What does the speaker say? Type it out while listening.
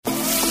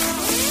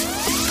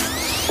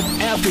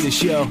After the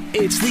show,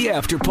 it's the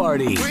after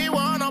party. We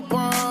wanna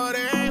party.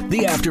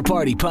 The After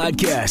Party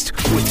Podcast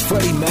with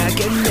Freddie Mac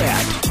and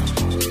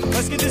Matt.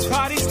 Let's get this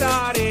party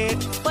started.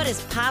 What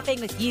is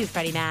popping with you,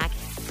 Freddie Mac?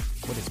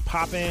 What is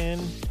popping?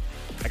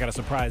 I got a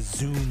surprise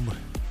Zoom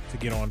to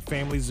get on,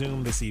 family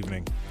Zoom this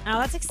evening Oh,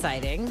 that's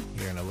exciting.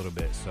 here in a little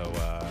bit. So,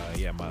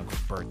 yeah, my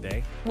uncle's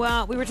birthday.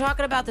 Well, we were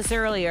talking about this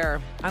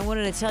earlier. I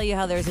wanted to tell you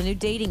how there's a new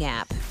dating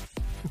app.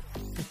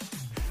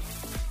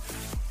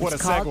 What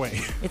It's a called-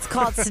 segue. It's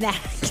called Snack.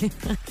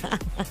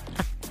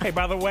 Hey,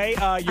 by the way,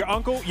 your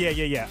uncle?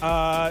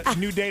 Yeah.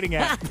 New dating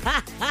app.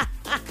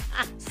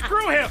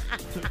 Screw him.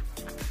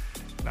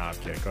 Nah, I'm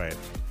kidding. Go ahead.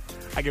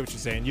 I get what you're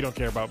saying. You don't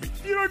care about me.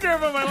 You don't care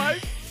about my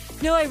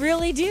life. No, I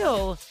really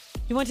do.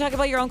 You want to talk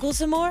about your uncle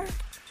some more?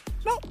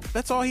 No,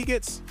 that's all he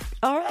gets.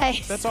 All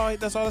right. That's all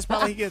this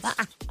probably he gets.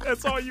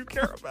 That's all you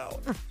care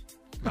about.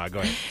 Nah, go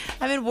ahead.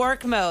 I'm in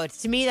work mode.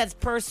 To me, that's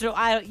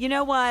personal. You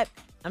know what?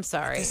 I'm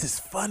sorry. This is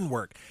fun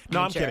work.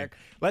 No, You I'm kidding. jerk.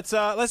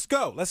 Let's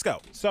go.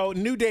 So,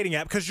 new dating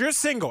app because you're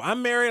single.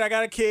 I'm married. I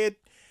got a kid.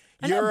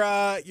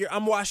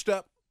 I'm washed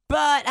up.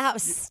 But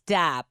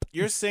stop.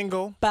 You're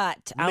single.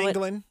 But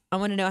Mingling. I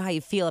want to know how you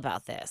feel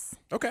about this.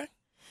 Okay.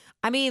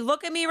 I mean,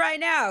 look at me right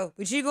now.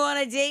 Would you go on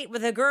a date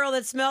with a girl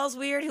that smells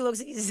weird who looks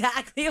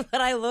exactly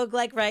what I look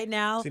like right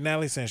now? See,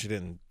 Natalie's saying she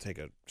didn't take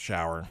a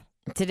shower.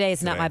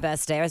 Today's not Today. my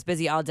best day. I was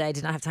busy all day.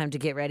 Did not have time to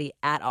get ready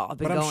at all. I've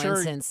been But I'm going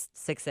sure since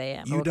 6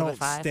 a.m. I You woke up at don't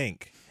 5.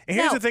 stink. And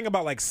here's No. the thing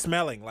about like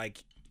smelling,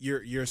 like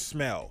your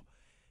smell,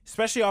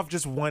 especially off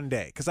just one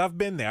day. Because I've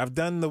been there. I've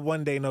done the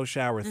 1 day no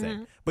shower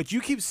thing. But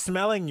you keep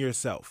smelling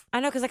yourself. I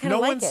know, because I kind of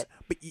like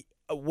it.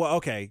 Well,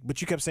 okay, but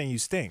you kept saying you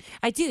stink.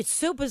 I do. It's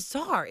so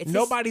bizarre.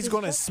 Nobody's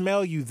going to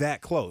smell you that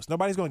close.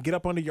 Nobody's going to get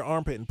up under your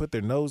armpit and put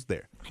their nose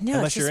there. I know,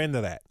 Unless it's you're just-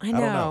 into that. I don't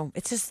know. know.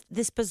 It's just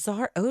this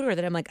bizarre odor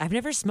that I'm like, I've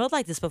never smelled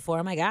like this before.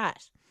 Oh, my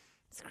gosh.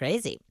 It's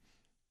crazy.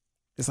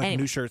 It's like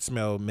Anyway. new shirt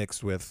smell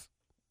mixed with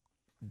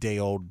day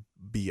old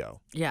BO.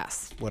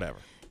 Yes. Whatever.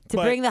 To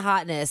But bring the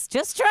hotness.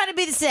 Just trying to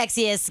be the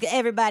sexiest,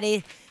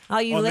 everybody.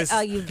 All you, On this-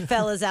 all you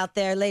fellas out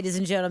there, ladies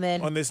and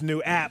gentlemen. on this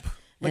new app,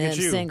 look And at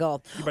you.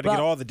 single. You better Well-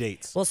 get all the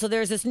dates. Well, so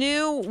there's this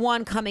new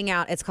one coming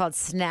out. It's called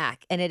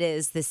Snack, and it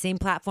is the same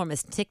platform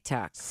as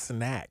TikTok.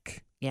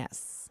 Snack.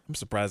 Yes. I'm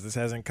surprised this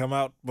hasn't come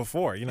out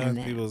before. You know, I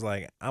know. people's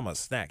like, I'm a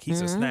snack.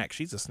 He's a snack.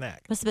 She's a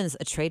snack. Must have been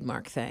a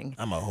trademark thing.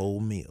 I'm a whole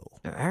meal.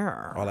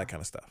 All that kind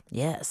of stuff.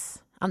 Yes.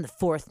 I'm the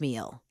fourth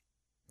meal.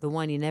 The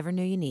one you never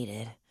knew you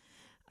needed.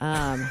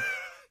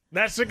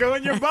 That should go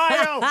in your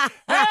bio.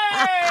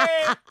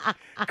 Hey!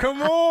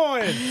 Come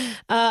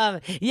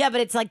on. Yeah,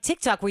 but it's like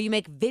TikTok where you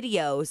make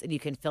videos and you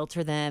can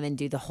filter them and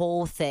do the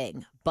whole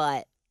thing,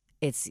 but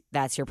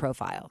that's your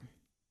profile.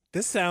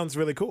 This sounds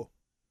really cool.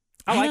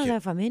 I don't like know it.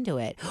 if I'm into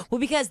it. Well,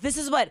 because this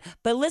is but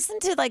listen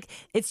to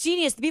it's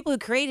genius. The people who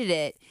created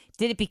it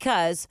did it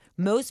because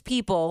most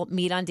people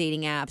meet on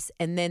dating apps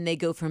and then they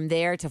go from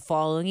there to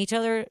following each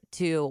other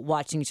to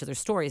watching each other's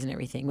stories and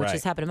everything, which Right.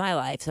 has happened in my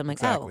life. So I'm like,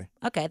 Exactly.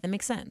 oh, okay, that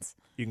makes sense.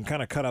 You can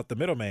kind of cut out the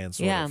middleman,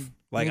 sort Yeah. of.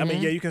 Like, I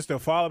mean, yeah, you can still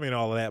follow me and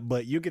all of that,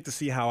 but you get to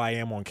see how I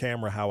am on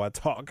camera, how I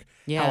talk,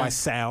 Yeah. how I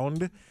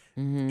sound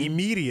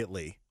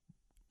immediately.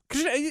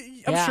 Because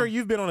I'm Yeah. sure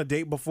you've been on a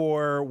date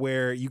before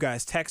where you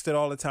guys texted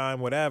all the time,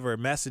 whatever,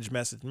 message,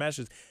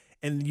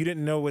 and you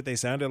didn't know what they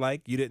sounded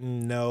like. You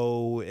didn't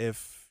know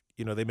if,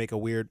 they make a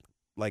weird,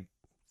 like,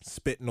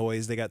 spit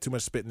noise. They got too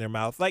much spit in their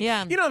mouth. Like,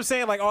 Yeah. you know what I'm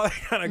saying? Like, all that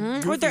kind of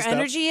goofy What their stuff.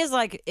 energy is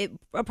like,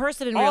 a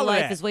person in All real of life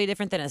that. is way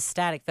different than a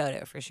static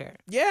photo for sure.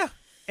 Yeah.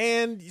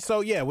 And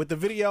so, yeah, with the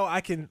video, I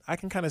can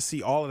kind of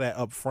see all of that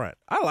up front.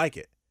 I like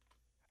it.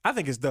 I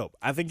think it's dope.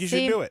 I think you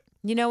See, should do it.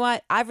 You know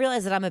what? I've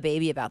realized that I'm a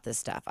baby about this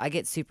stuff. I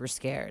get super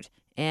scared.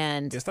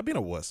 And, Yeah, stop being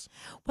a wuss.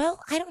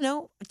 well, I don't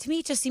know. To me,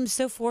 it just seems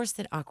so forced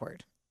and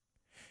awkward.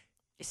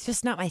 It's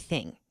just not my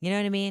thing. You know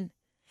what I mean?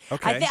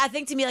 Okay. I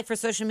think to me, like for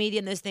social media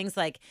and those things,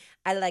 like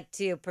I like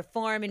to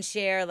perform and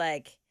share.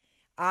 Like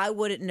I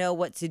wouldn't know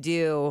what to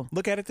do.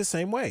 Look at it the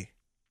same way.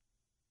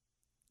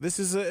 This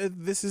is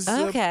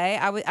Okay,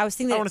 I was I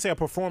thinking don't that. want to say a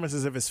performance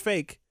as if it's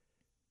fake,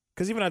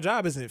 because even our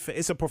job isn't fake.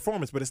 It's a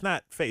performance, but it's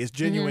not fake. It's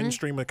genuine,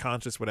 stream of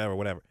conscious, whatever.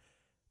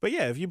 But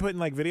yeah, if you're putting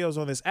like videos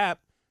on this app,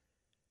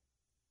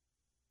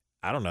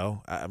 I don't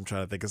know. I'm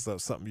trying to think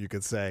of something you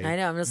could say. I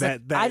know. I'm just I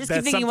I just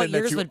keep thinking what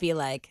yours would be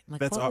like. I'm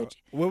like, That's what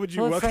what would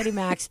Freddie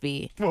Mac's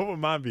be? What would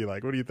mine be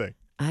like? What do you think?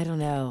 I don't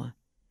know.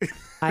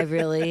 I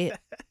really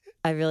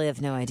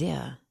have no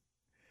idea.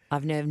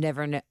 I've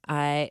never.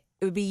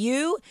 It would be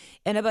you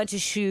in a bunch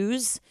of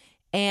shoes,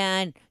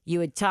 and you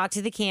would talk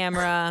to the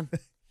camera.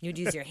 You'd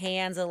use your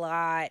hands a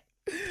lot.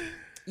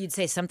 You'd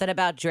say something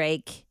about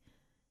Drake,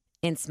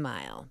 and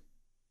smile.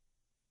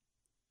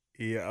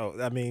 Yeah,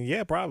 I mean,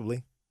 yeah,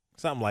 probably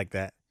something like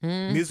that.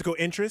 Musical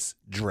interests,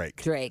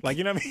 Drake. Like,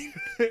 you know what I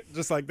mean?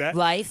 Just like that.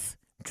 Life,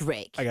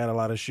 Drake. I got a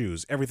lot of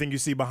shoes. Everything you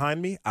see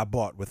behind me, I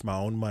bought with my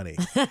own money.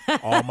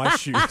 All my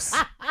shoes.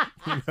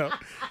 You know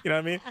what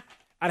I mean?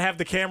 I'd have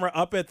the camera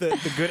up at the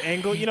good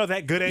angle. You know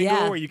that good angle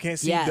Yeah. where you can't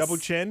see Yes. double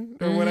chin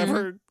or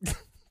whatever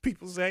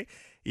people say?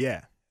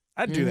 Yeah,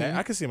 I'd do that.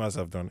 I could see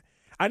myself doing it.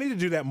 I need to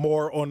do that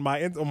more on my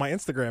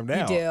Instagram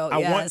now. You do, I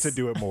want yes. to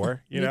do it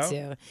more. You Me know.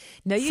 too.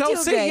 No, you So, do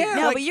see, great. yeah,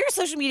 no, like- but your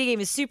social media game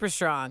is super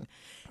strong.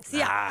 See,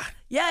 yeah,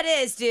 it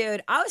is,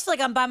 dude. I always feel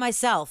like I'm by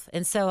myself,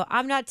 and so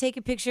I'm not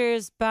taking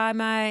pictures by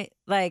my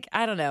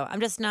I don't know.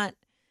 I'm just not.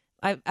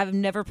 I've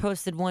never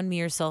posted one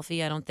me or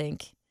selfie. I don't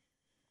think.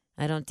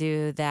 I don't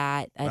do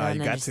that. I don't you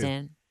got to.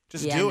 understand.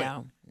 Just yeah, do it.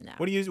 No.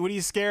 What are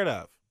you scared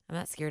of? I'm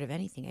not scared of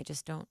anything. I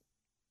just don't.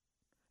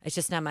 It's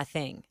just not my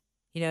thing.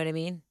 You know what I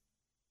mean?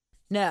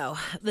 No,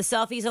 the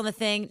selfies on the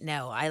thing.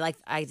 No,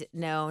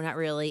 no, not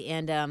really.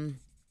 And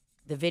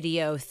the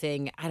video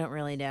thing. I don't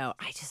really know.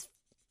 I just.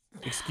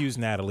 Excuse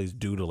Natalie's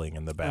doodling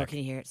in the Oh, back. can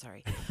you hear it?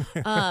 Sorry.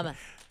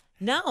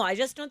 No, I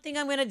just don't think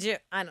I'm gonna do.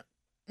 I don't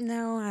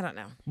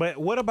know. But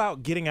what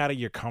about getting out of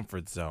your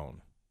comfort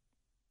zone?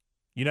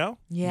 You know,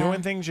 Yeah.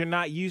 doing things you're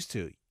not used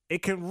to.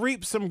 It can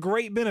reap some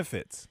great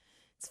benefits.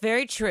 It's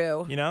very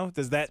true. You know,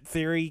 does that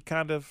theory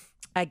kind of?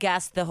 I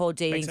guess the whole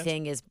dating sense?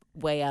 thing is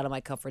way out of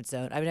my comfort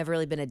zone. I've never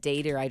really been a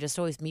dater. I just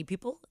always meet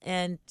people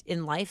and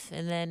in life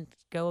and then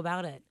go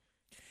about it.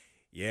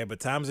 Yeah, but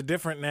times are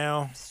different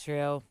now. It's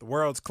true. The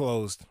world's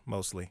closed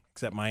mostly,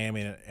 except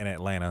Miami and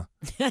Atlanta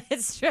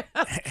It's true.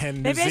 and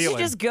New Maybe I should Zealand.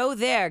 just go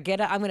there.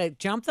 I'm gonna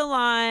jump the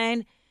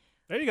line,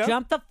 There you go.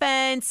 jump the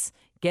fence,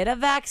 get a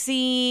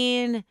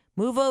vaccine,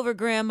 move over,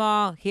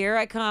 Grandma. Here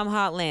I come,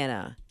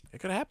 Hotlanta. It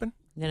could happen.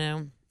 You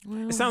know.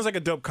 Well, It sounds like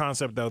a dope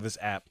concept though. This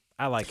app,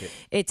 I like it.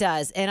 it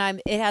does,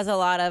 and it has a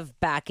lot of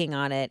backing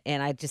on it,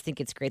 and I just think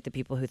it's great the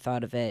people who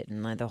thought of it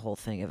and the whole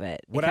thing of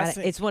it. What I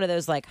think- It's one of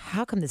those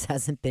how come this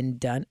hasn't been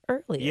done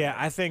earlier? Yeah,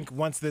 I think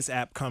once this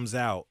app comes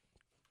out,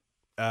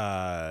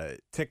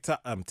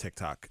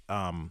 TikTok,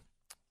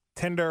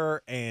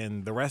 Tinder,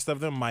 and the rest of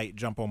them might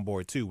jump on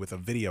board too with a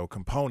video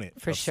component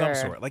For of sure.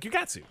 some sort. Like you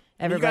got to.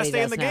 Everybody you got to stay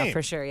in does the now, game.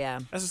 for sure. Yeah,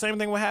 That's the same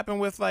thing what happened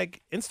with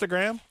like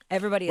Instagram.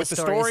 everybody has With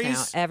the stories now.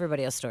 stories?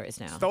 Everybody has stories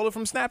now. Stole it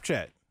from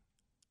Snapchat.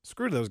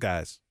 Screw those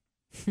guys.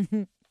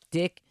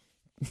 Dick.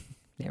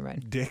 Never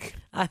mind. Dick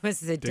I was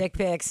say dick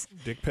pics.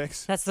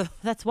 pics.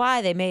 That's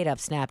why they made up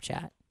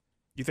Snapchat.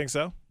 You think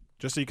so?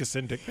 Just so you could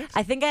send dick pics?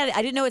 I think I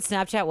didn't know what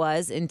Snapchat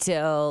was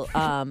until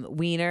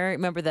Wiener.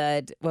 Remember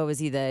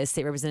the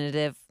state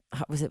representative?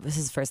 Was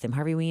his first name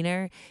Harvey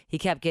Wiener? He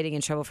kept getting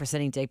in trouble for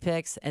sending dick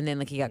pics, and then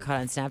he got caught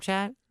on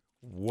Snapchat.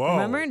 Whoa.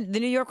 Remember the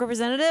New York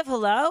representative?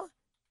 Hello.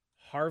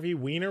 Harvey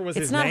Wiener was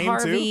It's his not name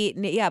Harvey.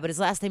 too? Yeah, but his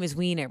last name is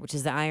Wiener, which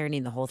is the irony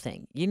in the whole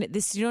thing. You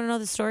don't know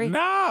the story? No,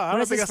 I What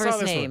don't is think I his saw first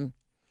this name? one.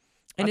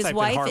 And I his typed in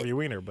wife. Harvey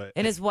Wiener, but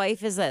And his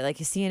wife is a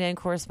CNN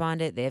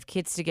correspondent. They have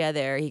kids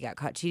together. He got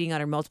caught cheating on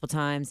her multiple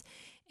times.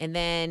 And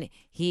then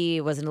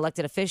he was an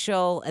elected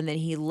official. And then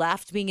he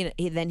left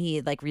then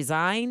he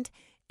resigned.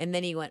 And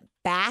then he went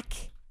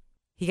back.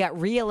 He got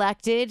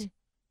reelected.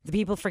 The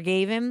people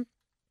forgave him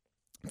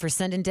for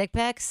sending dick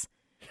pics.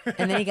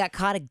 And then he got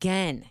caught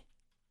again.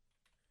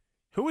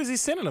 who is he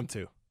sending them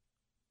to?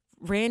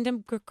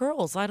 Random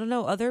girls. I don't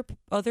know.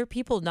 Other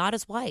people, not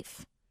his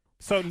wife.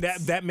 So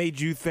that made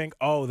you think,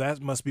 oh,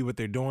 that must be what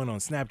they're doing on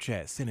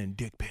Snapchat, sending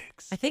dick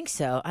pics. I think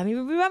so. I mean,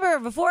 remember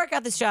before I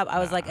got this job, I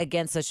was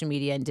against social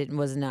media and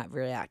was not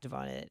really active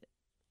on it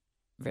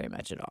very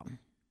much at all.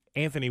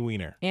 Anthony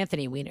Weiner.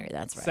 Anthony Weiner,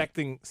 that's right.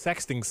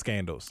 Sexting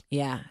scandals.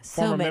 Yeah,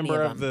 so Former many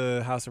member of of them.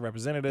 the House of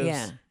Representatives.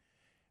 Yeah,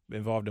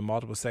 Involved in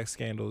multiple sex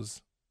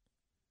scandals.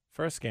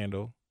 First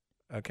scandal,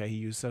 okay, he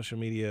used social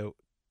media,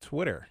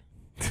 Twitter,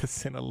 to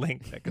send a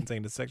link that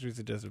contained a sexually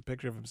suggestive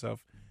picture of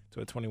himself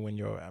to a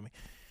 21-year-old. I mean,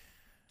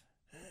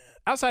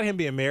 outside him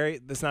being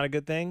married, that's not a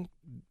good thing.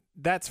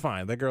 That's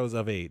fine. That girl's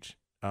of age.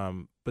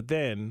 But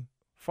then,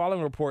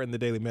 following a report in the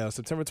Daily Mail,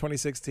 September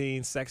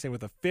 2016, sexting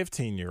with a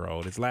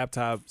 15-year-old. His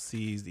laptop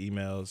seized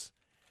emails.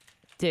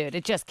 dude,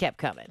 it just kept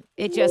coming.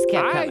 It just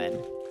kept I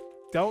coming.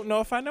 Don't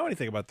know if I know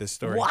anything about this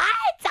story. What?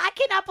 I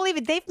cannot believe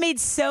it. They've made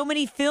so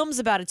many films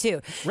about it too.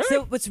 Really?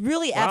 So what's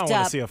really I don't effed want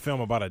up? to see a film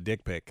about a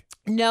dick pic.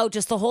 No,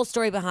 just the whole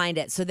story behind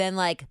it. So then,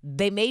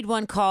 they made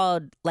one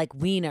called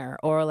Wiener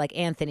or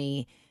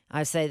Anthony.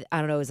 I said I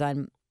don't know. It was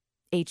on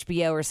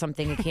HBO or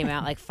something. It came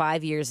out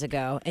 5 years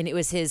ago, and it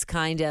was his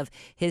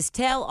his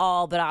tell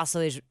all, but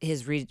also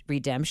his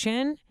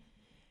redemption.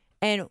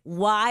 And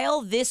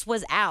while this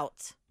was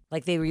out,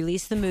 they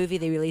released the movie,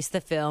 they released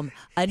the film,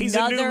 He's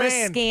a new another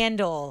man.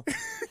 scandal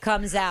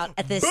comes out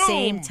at the Boom.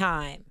 same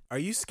time. Are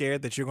you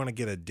scared that you're going to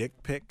get a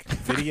dick pic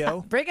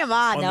video? Bring him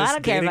on. On No, this I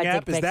don't care dating about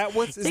app? dick Is pics. that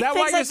Dick why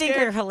pics you're I think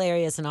scared? are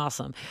hilarious and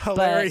awesome. But,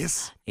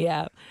 Hilarious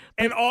yeah.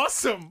 and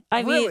awesome.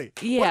 I mean, really?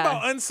 yeah. What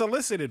about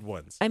unsolicited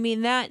ones? I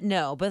mean,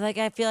 no. But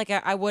I feel like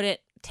I wouldn't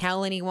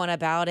tell anyone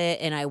about it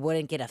and I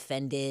wouldn't get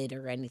offended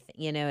or anything.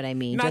 You know what I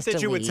mean? Not Just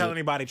that you would delete. tell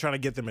anybody trying to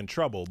get them in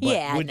trouble, but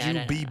Yeah, would no, you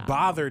no, be no.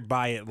 bothered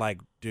by it? Like,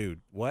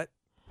 dude, what?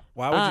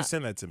 Why would you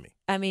send that to me?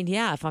 I mean,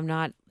 yeah, if I'm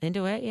not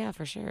into it, yeah,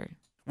 for sure.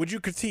 Would you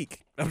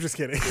critique? I'm just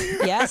kidding.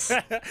 Yes.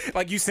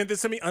 Like you sent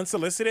this to me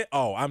unsolicited?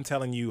 Oh, I'm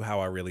telling you how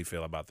I really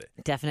feel about that.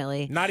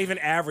 Definitely. Not even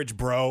average,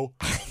 bro.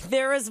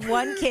 There was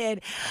one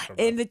kid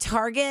in the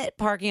Target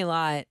parking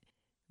lot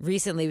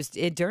recently. It was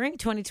during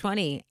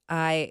 2020.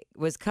 I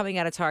was coming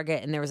out of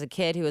Target and there was a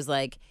kid who was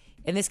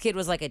And this kid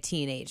was like a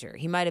teenager.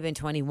 He might have been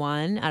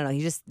 21. I don't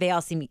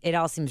know. It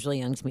all seems really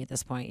young to me at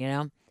this point, you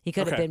know? He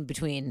could have been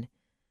between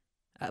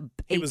 18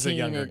 He was a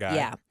younger guy.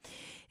 Yeah.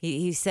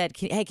 He said,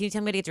 hey, can you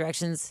tell me how to get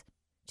directions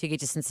to get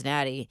to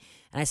Cincinnati?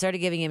 And I started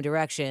giving him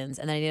directions,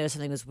 and then I noticed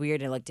something was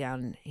weird, and I looked down,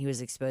 and he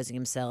was exposing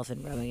himself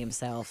and rubbing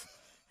himself.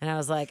 And I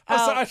was like,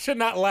 oh. I should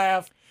not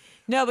laugh.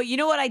 No, but you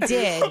know what I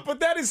did? But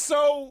that is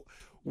so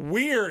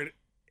weird.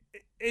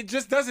 It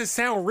just doesn't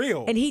sound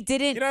real. And he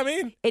didn't. You know what I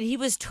mean? And he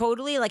was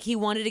totally like, he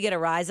wanted to get a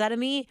rise out of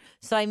me.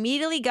 So I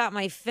immediately got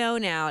my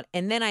phone out.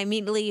 And then I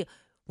immediately,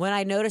 when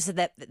I noticed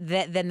that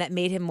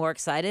made him more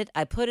excited,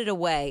 I put it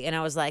away. And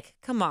I was like,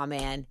 come on,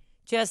 man.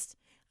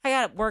 I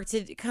got work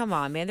to do. Come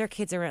on, man. Their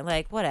kids are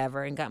like,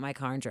 whatever. And got my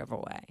car and drove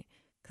away.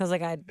 I was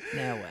like,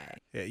 no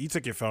way. Yeah, you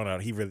took your phone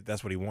out.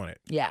 That's what he wanted.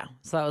 Yeah.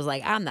 So I was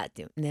like, I'm not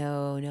doing,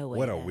 no way.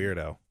 What a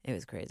weirdo. It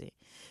was crazy.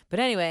 But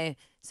anyway,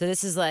 so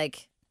this is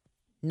like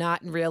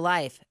not in real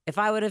life. If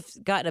I would have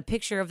gotten a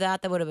picture of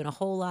that would have been a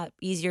whole lot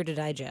easier to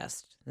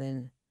digest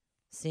than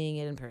seeing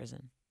it in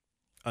person.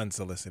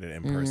 Unsolicited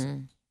in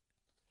person.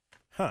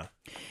 Huh.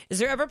 Is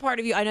there ever part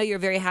of you, I know you're a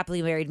very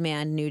happily married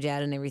man, new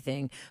dad and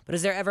everything, but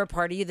is there ever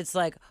part of you that's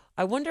like,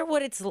 I wonder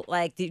what it's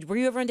like? Were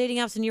you ever on dating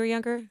apps when you were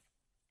younger?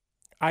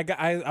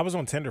 I was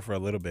on Tinder for a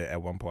little bit at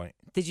one point.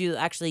 Did you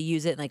actually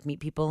use it and like meet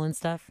people and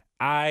stuff?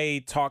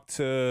 I talked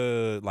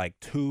to like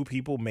 2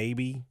 people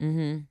maybe.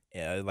 Mm-hmm.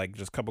 Yeah, like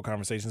just a couple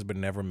conversations, but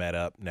never met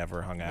up,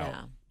 never hung out.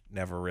 Yeah.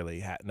 Never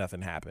really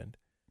nothing happened.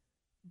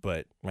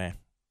 But man,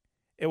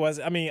 I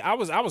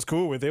was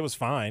cool with it. It was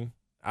fine.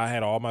 I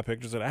had all my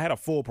pictures. I had a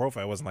full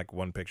profile. It wasn't like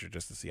one picture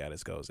just to see how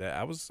this goes.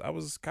 I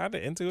was kind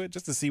of into it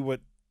just to see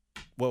what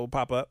would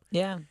pop up.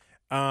 Yeah.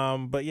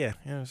 But yeah,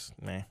 it was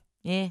nah.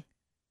 Yeah.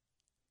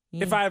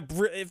 If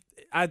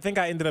I think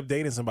I ended up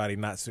dating somebody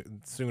not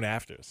soon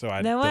after, so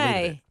I no deleted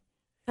way.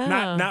 it.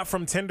 Oh. Not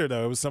from Tinder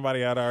though. It was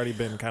somebody I'd already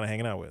been kind of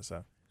hanging out with.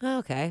 So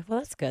okay, well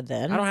that's good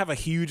then. I don't have a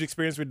huge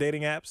experience with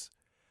dating apps,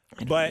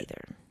 but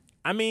either.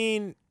 I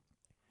mean,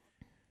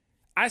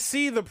 I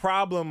see the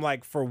problem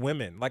like for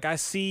women. Like I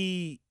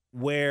see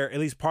where at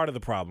least part of the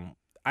problem.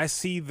 I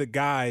see the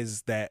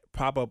guys that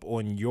pop up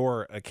on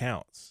your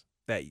accounts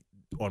that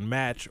on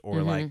Match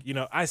or like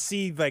I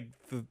see like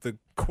the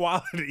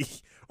quality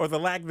or the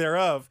lack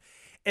thereof,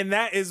 and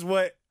that is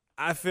what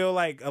I feel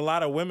like a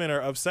lot of women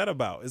are upset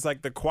about. It's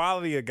like the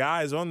quality of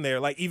guys on there,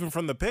 like even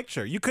from the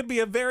picture. You could be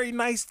a very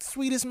nice,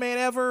 sweetest man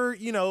ever,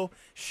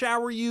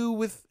 shower you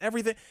with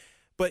everything,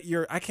 but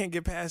I can't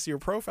get past your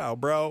profile,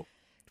 bro.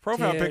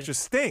 Profile picture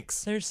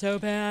stinks. They're so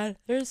bad.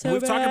 We've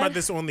talked about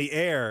this on the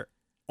air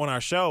on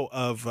our show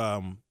of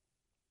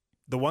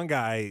the one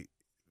guy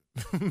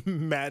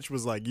Match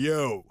was like,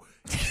 yo,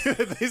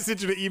 they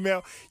sent you the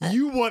email.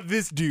 You want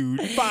this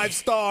dude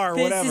 5-star or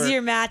whatever. This is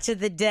your match of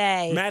the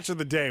day. Match of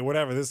the day,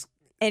 whatever. This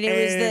and it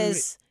was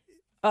this.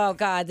 Oh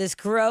God, this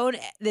grown.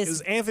 This it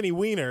was Anthony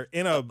Weiner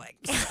in a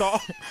stall.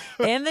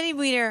 Anthony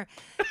Weiner,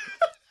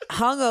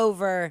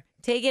 hungover,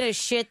 taking a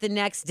shit the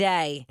next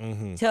day.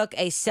 Took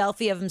a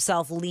selfie of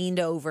himself, leaned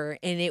over,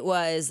 and it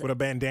was with a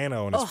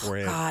bandana on his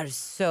forehead. Oh God, it was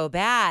so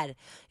bad.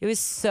 It was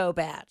so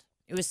bad.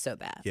 It was so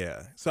bad.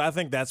 Yeah. So I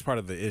think that's part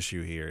of the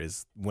issue here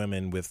is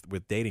women with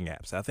dating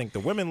apps. I think the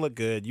women look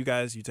good. You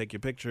guys, you take your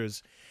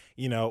pictures,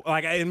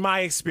 like in my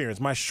experience,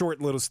 my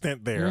short little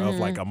stint there of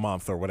like a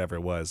month or whatever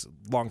it was,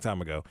 long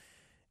time ago.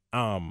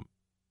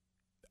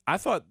 I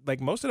thought like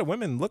most of the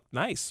women looked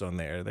nice on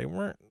there. They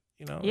weren't,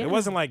 it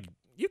wasn't like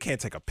you can't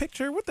take a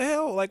picture. What the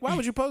hell? Like, why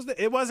would you post it?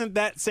 It wasn't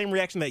that same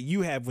reaction that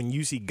you have when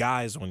you see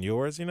guys on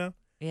yours,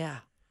 Yeah.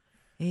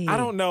 I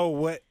don't know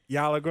what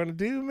y'all are going to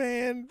do,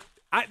 man.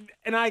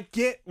 I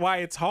get why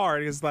it's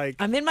hard. It's like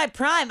I'm in my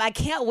prime. I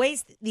can't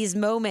waste these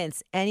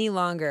moments any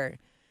longer.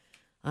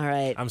 All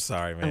right. I'm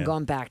sorry, man. I'm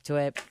going back to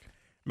it.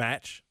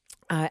 Match?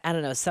 I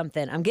don't know,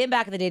 something. I'm getting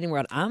back in the dating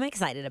world. I'm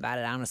excited about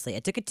it, honestly. I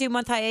took a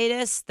 2-month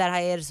hiatus. That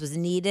hiatus was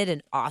needed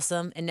and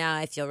awesome. And now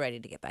I feel ready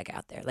to get back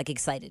out there. Like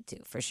excited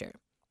to, for sure.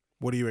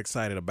 What are you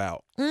excited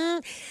about?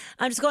 I'm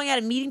just going out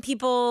and meeting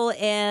people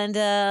and,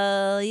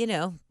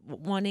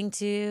 wanting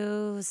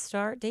to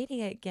start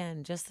dating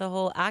again. Just the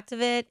whole act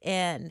of it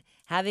and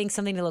having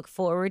something to look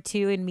forward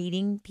to and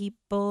meeting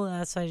people.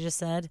 That's what I just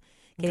said.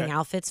 Getting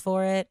outfits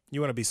for it. You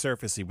want to be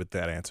surfacey with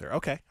that answer.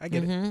 Okay, I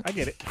get it. I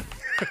get it.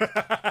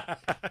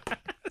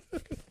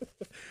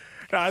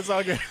 No, it's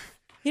all good.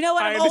 You know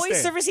what? I'm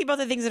always surfacey about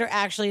the things that are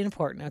actually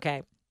important,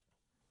 okay?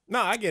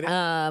 No, I get it.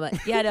 I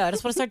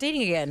just want to start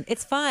dating again.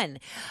 It's fun.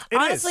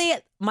 Honestly,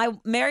 my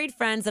married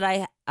friends that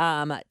I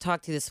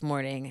talked to this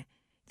morning,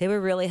 they were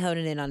really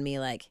honing in on me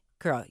like,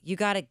 girl, you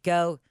got to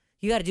go.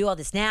 You got to do all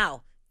this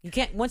now. You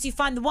can't, once you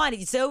find the one,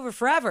 it's over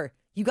forever.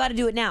 You got to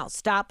do it now.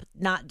 Stop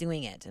not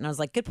doing it. And I was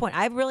like, good point.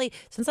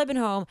 Since I've been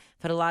home,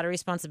 I've had a lot of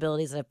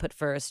responsibilities that I've put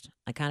first.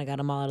 I kind of got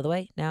them all out of the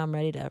way. Now I'm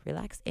ready to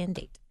relax and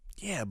date.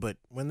 Yeah, but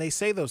when they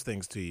say those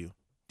things to you,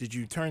 did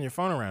you turn your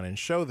phone around and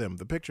show them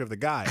the picture of the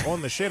guy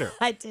on the shitter?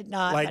 I did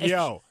not. Like,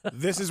 yo,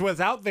 this is what's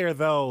out there,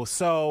 though.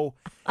 So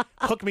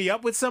hook me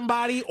up with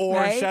somebody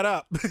or shut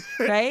up.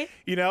 Right?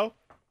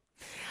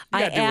 You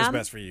I gotta do what's am.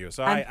 best for you.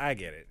 So I'm- I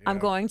get it. you I'm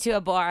know? going to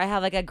a bar. I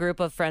have like a group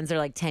of friends that are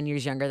like 10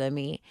 years younger than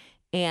me.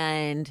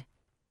 And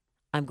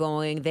I'm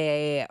going,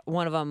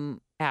 one of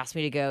them asked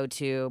me to go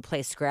to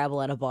play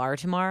Scrabble at a bar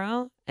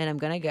tomorrow. And I'm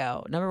going to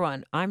go. Number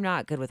one, I'm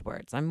not good with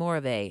words. I'm more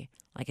of I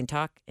can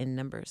talk in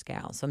numbers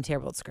gal. So I'm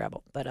terrible at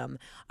Scrabble. But I'm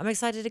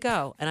excited to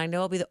go. And I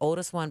know I'll be the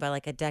oldest one by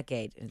like a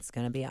decade. And it's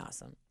going to be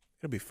awesome.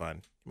 It'll be fun.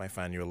 You might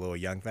find you a little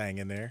young thing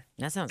in there.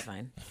 That sounds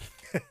fine.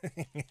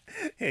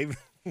 Hey, go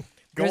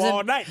There's all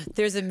a, night.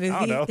 There's a don't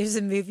movie. know. There's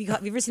a movie.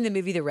 Have you ever seen the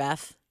movie The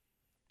Ref?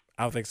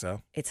 I don't think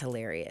so. It's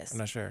hilarious. I'm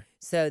not sure.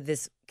 So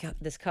this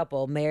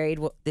couple,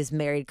 this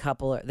married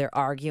couple, they're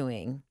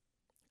arguing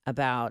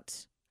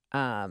about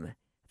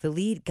the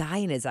lead guy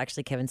in it is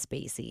actually Kevin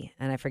Spacey,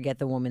 and I forget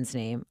the woman's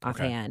name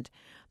offhand.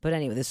 But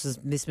anyway,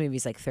 this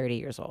movie's like 30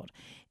 years old,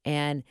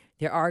 and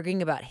they're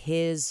arguing about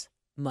his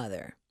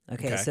mother.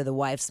 Okay, so the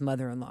wife's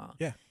mother-in-law.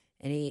 Yeah.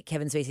 And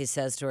Kevin Spacey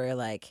says to her,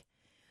 like,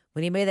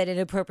 when he made that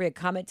inappropriate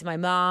comment to my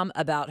mom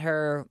about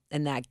her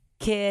and that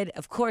kid,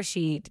 of course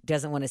she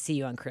doesn't want to see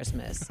you on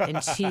Christmas.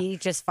 And she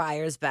just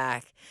fires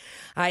back,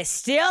 I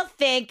still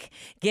think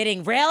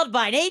getting railed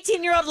by an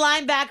 18-year-old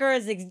linebacker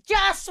is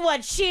just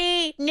what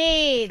she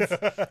needs.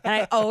 And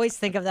I always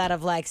think of that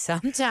of like,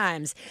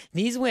 sometimes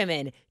these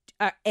women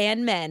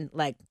and men,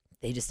 like,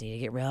 they just need to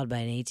get railed by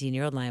an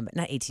 18-year-old linebacker.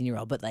 Not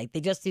 18-year-old, but like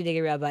they just need to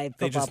get railed by a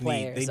football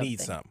player. They need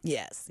some.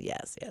 Yes.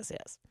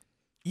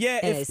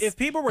 Yeah, if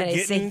people were in a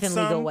getting safe and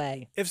legal some,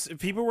 way. if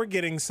people were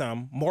getting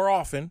some more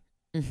often,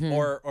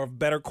 or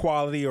better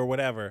quality or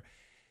whatever,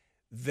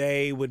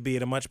 they would be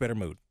in a much better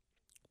mood.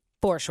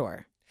 For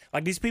sure.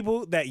 Like these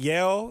people that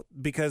yell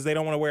because they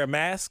don't want to wear a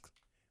mask,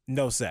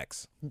 no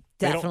sex.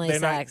 Definitely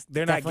sex.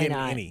 They're Definitely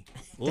not getting any.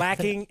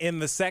 Lacking in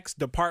the sex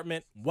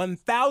department,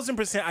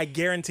 1,000%. I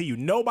guarantee you,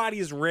 nobody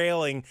is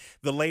railing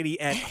the lady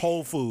at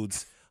Whole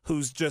Foods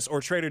who's just, or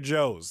Trader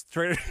Joe's.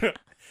 I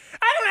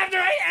don't have to.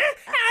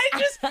 I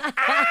just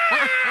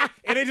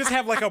and they just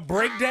have like a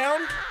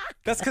breakdown.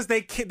 That's because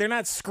they're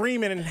not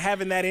screaming and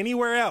having that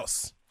anywhere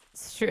else.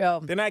 It's true.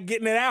 They're not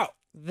getting it out.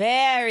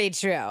 Very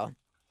true.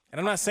 And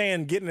I'm not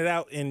saying getting it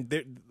out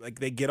and like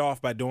they get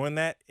off by doing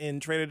that in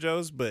Trader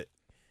Joe's, but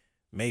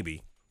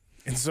maybe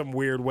in some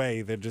weird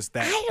way they're just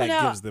that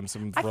gives them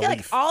some I relief. feel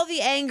like all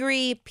the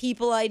angry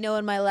people I know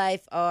in my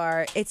life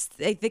it's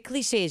like the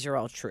cliches are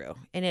all true,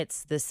 and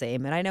it's the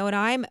same. And I know when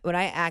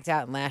I act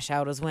out and lash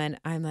out is when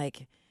I'm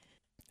like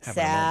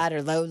sad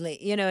or lonely,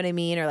 you know what I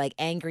mean, or like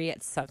angry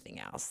at something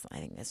else. I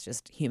think that's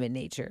just human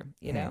nature,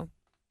 you know.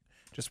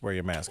 Just wear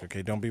your mask,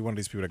 okay? Don't be one of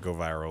these people that go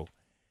viral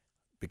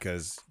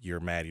because you're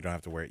mad. You don't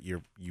have to wear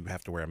you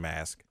have to wear a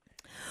mask.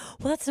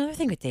 Well, that's another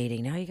thing with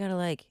dating. Now you gotta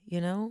like,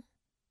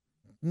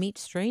 meet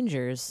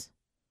strangers.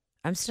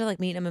 I'm still like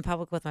meeting them in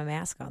public with my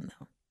mask on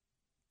though.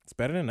 It's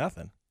better than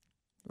nothing.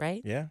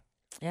 Right? Yeah.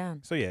 Yeah.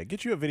 So yeah,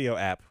 get you a video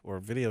app or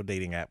video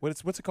dating app.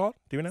 What's it called?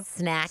 Do you know?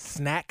 Snack.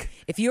 Snack.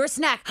 If you're a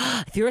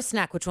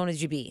snack, which one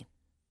would you be?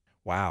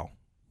 Wow.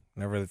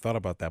 Never really thought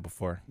about that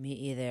before. Me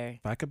either.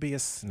 If I could be a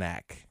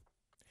snack,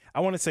 I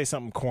want to say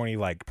something corny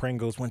like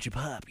Pringles. Once you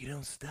pop, you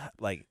don't stop.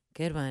 Like,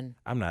 Good one.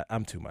 I'm not.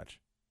 I'm too much.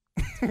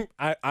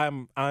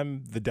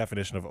 I'm the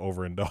definition of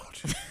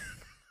overindulged.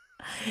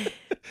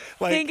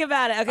 Like, Think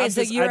about it. Okay,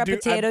 so you're a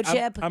potato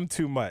chip. I'm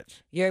too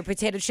much. You're a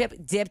potato chip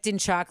dipped in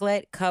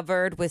chocolate,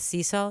 covered with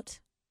sea salt.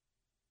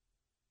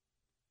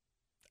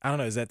 I don't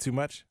know. Is that too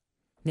much?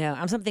 No,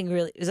 I'm something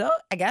really.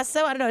 I guess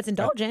so. I don't know. It's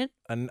indulgent.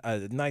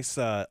 A nice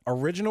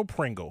original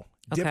Pringle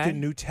dipped Okay.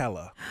 in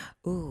Nutella.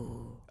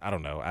 Ooh, I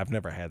don't know. I've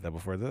never had that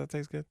before. Does that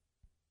taste good?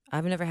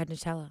 I've never had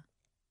Nutella.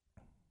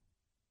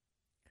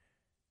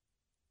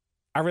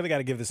 I really got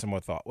to give this some more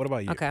thought. What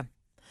about you? Okay,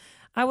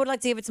 I would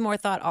like to give it some more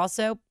thought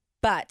also,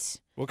 but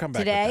We'll come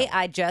back today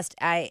with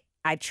that.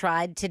 I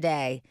tried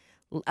today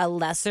a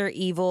lesser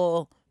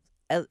evil.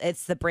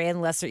 It's the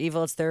brand Lesser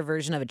Evil. It's their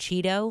version of a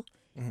Cheeto,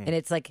 and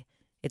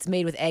it's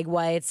made with egg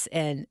whites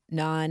and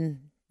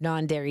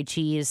non-dairy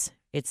cheese.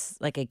 It's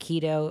like a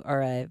keto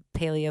or a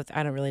paleo.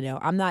 I don't really know.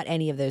 I'm not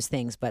any of those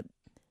things, but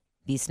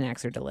these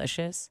snacks are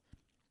delicious.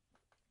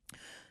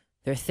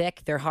 They're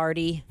thick, they're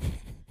hearty,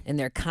 and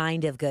they're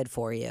kind of good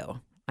for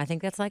you. I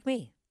think that's like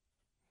me.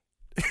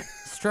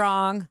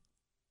 Strong.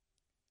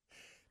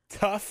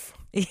 Tough.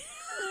 You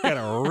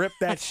gotta rip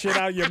that shit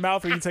out of your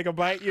mouth when you take a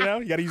bite, you know?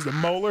 You gotta use the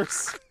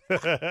molars.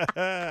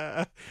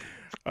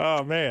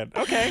 Oh, man.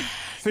 Okay.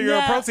 So you're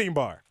a protein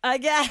bar. I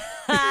guess.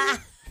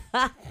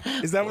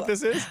 Is that what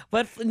this is?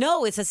 But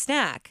no, it's a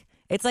snack.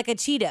 It's like a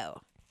Cheeto,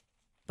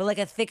 but like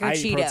a thicker I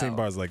Cheeto. eat protein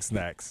bars like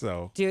snacks,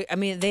 so. Dude, I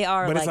mean, they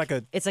are But like,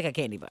 it's like a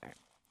candy bar.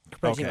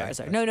 Protein Okay. bars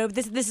are. No,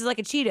 this is like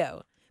a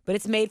Cheeto, but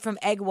it's made from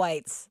egg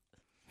whites.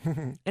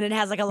 And it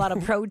has like a lot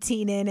of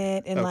protein in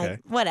it and Okay.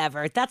 like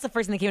whatever. That's the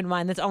first thing that came to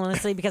mind. That's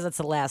honestly because it's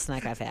the last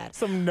snack I've had.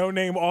 Some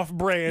no-name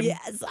off-brand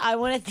Yes, I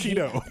want to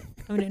Cheeto.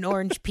 I want an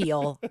orange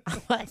peel.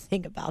 I want to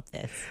think about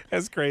this.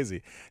 That's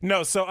crazy.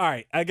 No, so all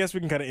right. I guess we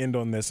can kind of end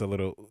on this a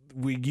little.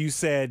 You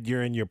said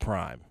you're in your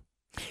prime.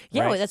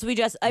 Yeah, right? well, that's what we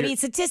just. I mean,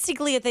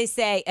 statistically, if they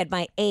say at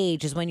my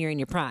age is when you're in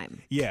your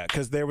prime. Yeah,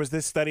 because there was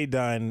this study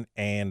done,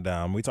 and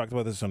we talked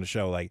about this on the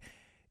show. Like,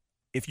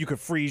 if you could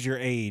freeze your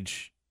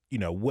age,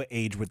 what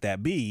age would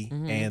that be?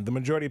 Mm-hmm. And the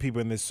majority of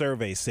people in this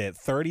survey said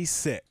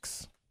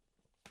 36.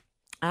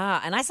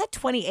 And I said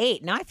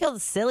 28. Now I feel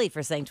silly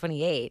for saying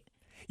 28.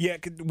 Yeah,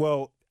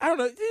 well, I don't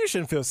know. You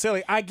shouldn't feel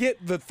silly. I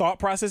get the thought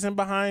processing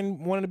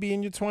behind wanting to be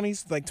in your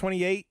 20s, like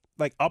 28,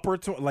 like late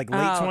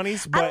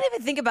 20s. But I don't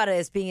even think about it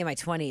as being in my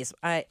 20s.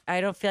 I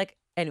don't feel like.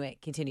 Anyway,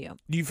 continue.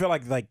 Do you feel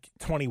like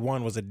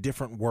 21 was a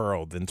different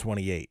world than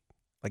 28?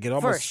 Like it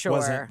almost sure.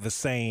 wasn't the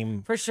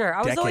same. For sure.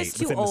 I was always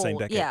too within old. the same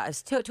decade. Yeah,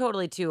 it's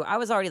totally too. I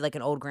was already like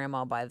an old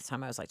grandma by the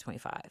time I was like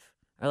 25.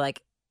 Or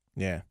like,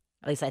 Yeah.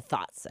 at least I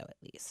thought so, at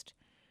least.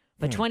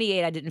 But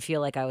 28, I didn't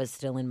feel like I was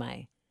still in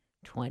my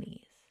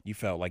 20s. You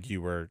felt like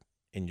you were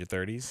in your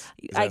 30s?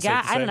 Is I that safe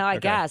to don't say? know. I Okay.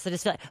 guess I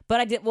just feel like,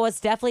 but was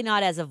definitely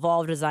not as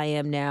evolved as I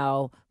am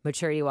now,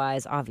 maturity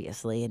wise,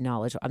 obviously, and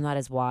knowledge. I'm not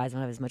as wise. I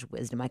don't have as much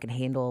wisdom. I can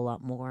handle a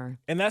lot more.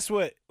 And that's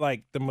what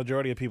the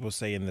majority of people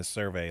say in this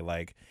survey.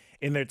 Like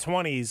in their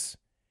 20s,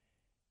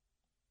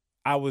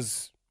 I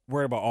was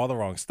worried about all the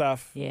wrong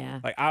stuff. Yeah.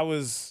 Like I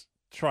was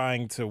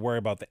trying to worry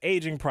about the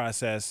aging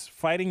process,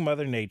 fighting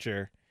Mother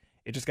Nature.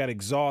 It just got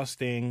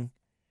exhausting.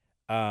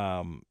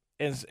 And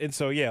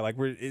so yeah, like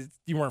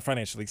you weren't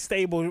financially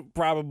stable,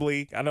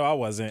 probably. I know I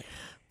wasn't.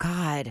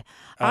 God,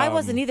 I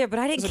wasn't either, but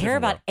I didn't care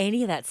about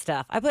any of that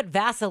stuff. I put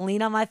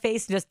Vaseline on my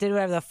face and just did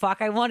whatever the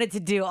fuck I wanted to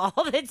do all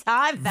the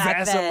time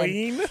back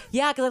Vaseline? then.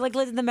 Yeah, because I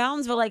lived in the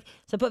mountains, but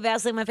so I put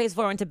Vaseline on my face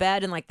before I went to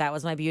bed, and that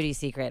was my beauty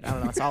secret. I don't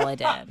know, that's all I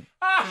did.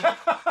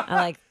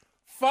 I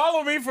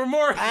Follow me for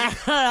more. I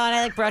don't know, and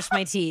I brushed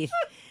my teeth.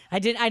 I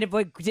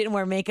didn't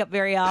wear makeup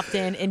very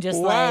often, and just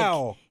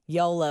Wow.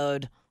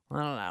 YOLO'd. I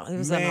don't know. It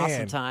was an awesome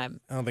Man.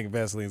 time. I don't think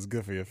Vaseline's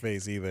good for your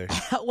face either.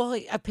 Well,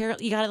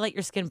 apparently you gotta let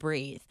your skin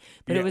breathe,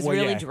 but Yeah, it was well,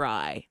 really yeah.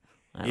 dry.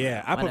 I don't Yeah,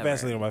 know, I put whatever.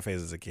 Vaseline on my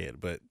face as a kid,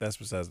 but that's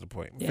besides the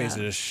point. My Yeah. face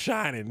is just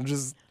shining,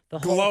 just The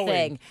whole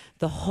glowing.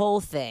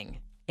 thing,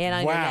 and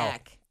on your Wow.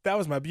 neck. That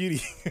was my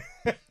beauty.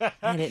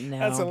 I didn't know.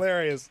 That's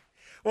hilarious.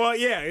 Well,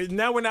 yeah,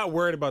 now we're not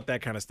worried about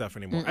that kind of stuff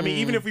anymore. I mean,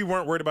 even if we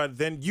weren't worried about it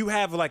then, you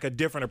have a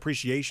different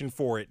appreciation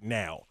for it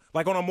now,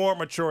 like on a more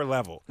mature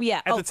level.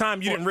 Yeah. At the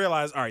time, you didn't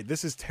realize, all right,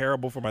 this is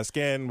terrible for my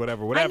skin,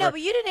 whatever. I know,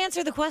 but you didn't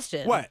answer the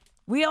question. What?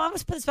 We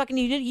almost put this fucking.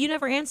 You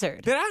never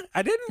answered. Did I?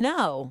 I didn't?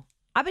 No,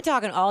 I've been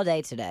talking all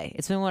day today.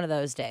 It's been one of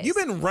those days. You've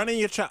been running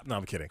your chop. No,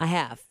 I'm kidding. I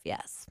have.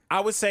 Yes. I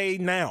would say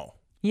now.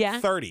 Yeah.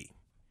 30.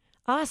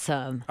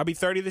 Awesome. I'll be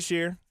 30 this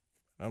year.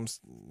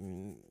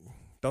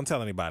 Don't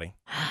tell anybody.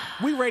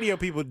 We radio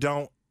people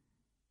don't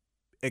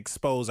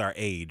expose our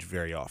age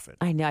very often.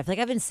 I know. I feel like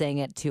I've been saying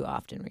it too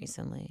often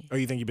recently. Or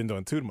you think you've been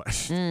doing too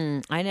much?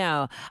 I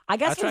know. I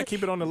guess I try to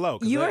keep it on the low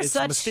because you are it's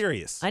such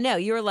mysterious. I know.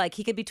 You were like,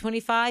 he could be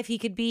 25. He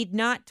could be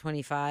not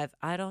 25.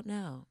 I don't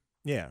know.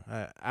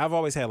 Yeah, I've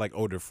always had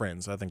older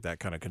friends. I think that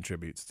kind of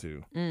contributes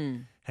to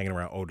hanging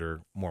around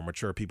older, more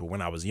mature people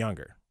when I was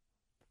younger.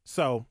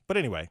 So, but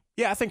anyway,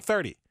 yeah, I think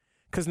 30.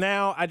 Because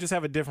now I just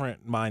have a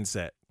different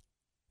mindset.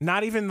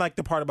 Not even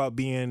the part about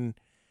being,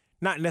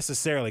 not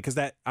necessarily, because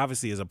that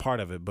obviously is a part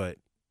of it, but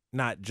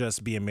not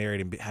just being married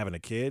and having a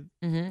kid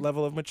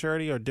level of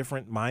maturity or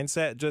different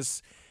mindset,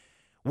 just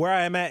where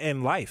I am at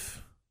in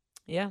life.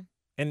 Yeah.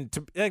 And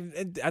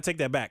I take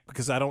that back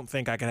because I don't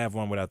think I can have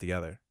one without the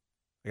other.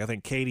 I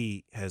think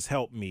Katie has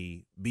helped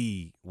me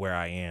be where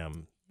I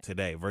am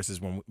today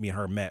versus when me and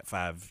her met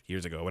 5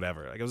 years ago,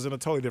 whatever. It was in a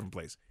totally different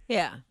place.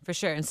 Yeah, for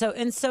sure. And so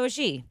is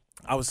she.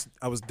 I was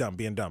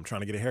being dumb,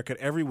 trying to get a haircut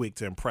every week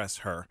to impress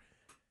her.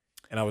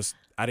 And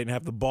I didn't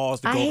have the balls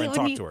to go over and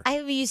talk to her. I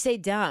hate when you say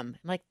dumb.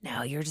 I'm like,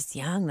 no, you're just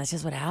young. That's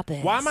just what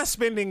happens. Why am I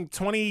spending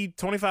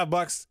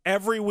 $25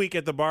 every week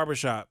at the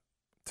barbershop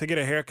to get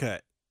a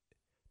haircut?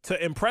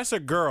 To impress a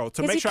girl,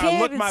 to 'Cause make you sure I care,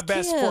 look my it's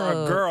best for a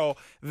cute. girl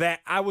that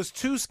I was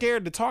too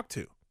scared to talk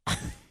to.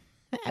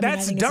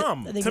 That's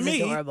dumb I think to it's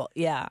me. adorable.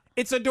 Yeah.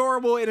 It's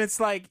adorable, and it's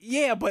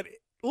yeah, but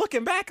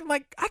looking back, I'm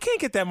like, I can't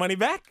get that money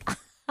back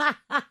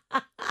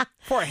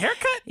for a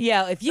haircut.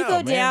 Yeah, if you No, go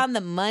man. down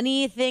the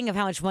money thing of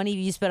how much money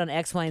you spent on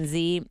X, Y, and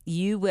Z,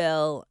 you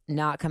will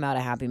not come out a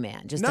happy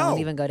man. Just No. don't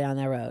even go down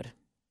that road.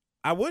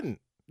 I wouldn't.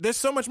 There's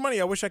so much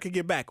money I wish I could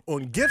get back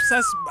on gifts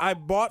I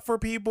bought for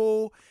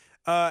people.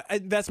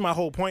 And that's my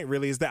whole point,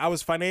 really, is that I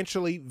was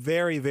financially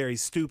very, very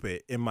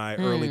stupid in my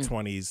early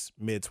 20s,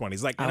 mid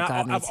 20s. Oh,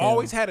 God, me I've too.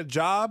 always had a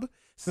job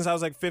since I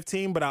was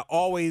 15, but I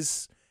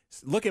always,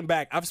 looking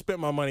back, I've spent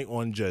my money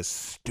on just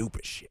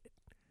stupid shit.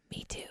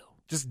 Me too.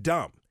 Just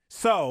dumb.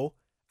 So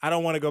I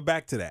don't want to go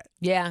back to that.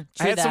 Yeah,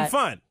 I true had some that.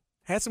 fun,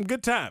 had some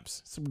good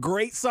times, some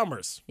great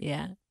summers,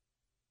 Yeah.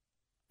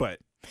 but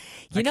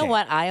You know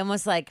what? I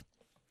almost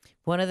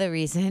one of the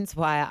reasons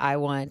why I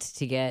want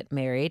to get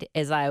married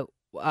is I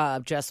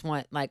just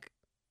want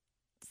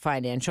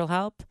financial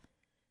help.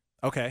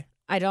 Okay.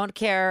 I don't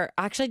care.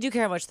 I actually do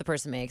care how much the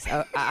person makes.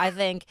 I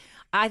think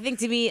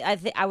to me,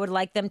 I would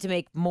like them to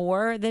make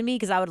more than me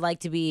because I would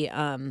like to be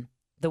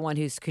the one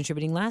who's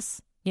contributing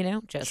less.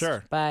 Just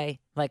Sure. by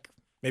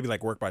Maybe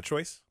work by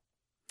choice.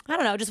 I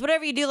don't know, just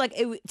whatever you do. Like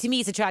to me,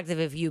 it's attractive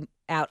if you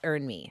out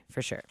earn me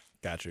for sure.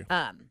 Got you.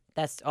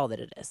 That's all that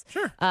it is.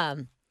 Sure.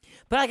 But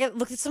I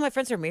looked at some of my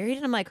friends who are married,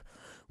 and I'm like,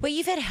 wait,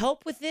 you've had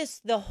help with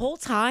this the whole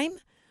time?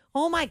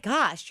 Oh my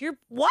gosh, you're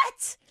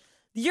what?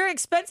 Your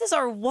expenses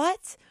are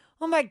what?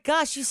 Oh my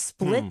gosh, you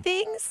split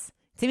things?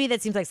 To me,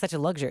 that seems like such a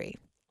luxury.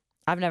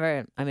 I've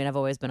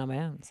always been on my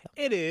own. So.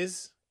 It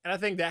is. And I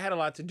think that had a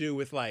lot to do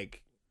with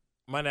like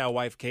my now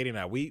wife, Katie, and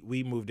I.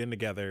 We moved in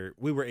together.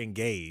 We were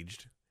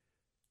engaged,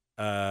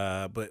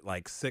 but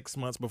like 7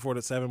 months before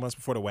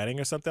the wedding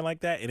or something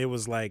like that. And it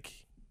was like,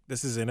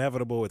 this is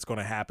inevitable. It's going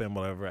to happen,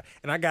 whatever.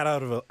 And I got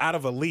out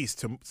of a lease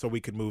so we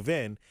could move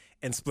in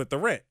and split the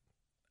rent.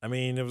 I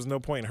mean, there was no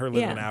point in her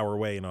living an hour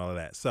away and all of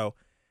that. So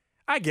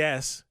I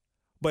guess.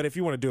 But if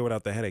you want to do it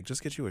without the headache,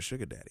 just get you a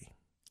sugar daddy.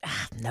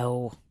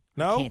 No.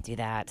 No? Can't do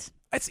that.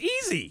 It's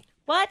easy.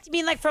 What? You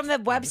mean like from the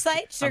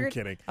website? Sugar? I'm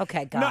kidding.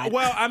 Okay, God. No,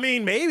 well, I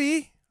mean,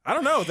 maybe. I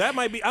don't know. That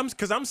might be. I'm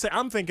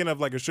thinking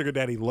of like a sugar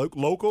daddy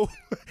local.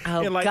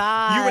 Oh, and like,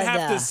 God. You would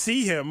have to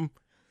see him,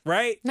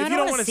 right? No, if I you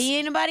don't want wanna to see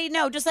anybody.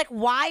 No, just like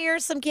wire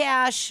some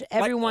cash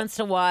every once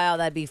in a while.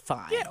 That'd be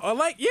fine. Yeah,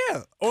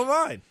 or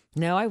online.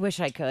 No, I wish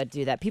I could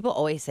do that. People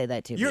always say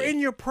that to me. You're in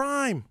your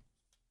prime.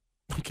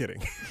 I'm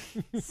kidding.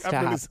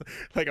 Stop.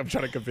 I'm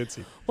trying to convince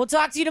you. We'll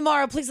talk to you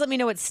tomorrow. Please let me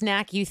know what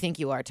snack you think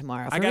you are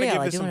tomorrow. For I gotta real,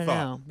 give I this do some want to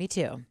thought. know. Me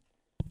too.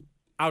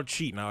 I'll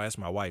cheat and I'll ask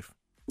my wife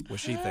what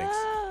she thinks,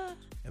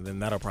 and then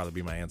that'll probably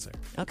be my answer.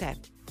 Okay.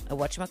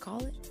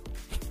 Whatchamacallit?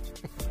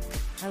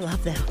 I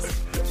love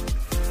those.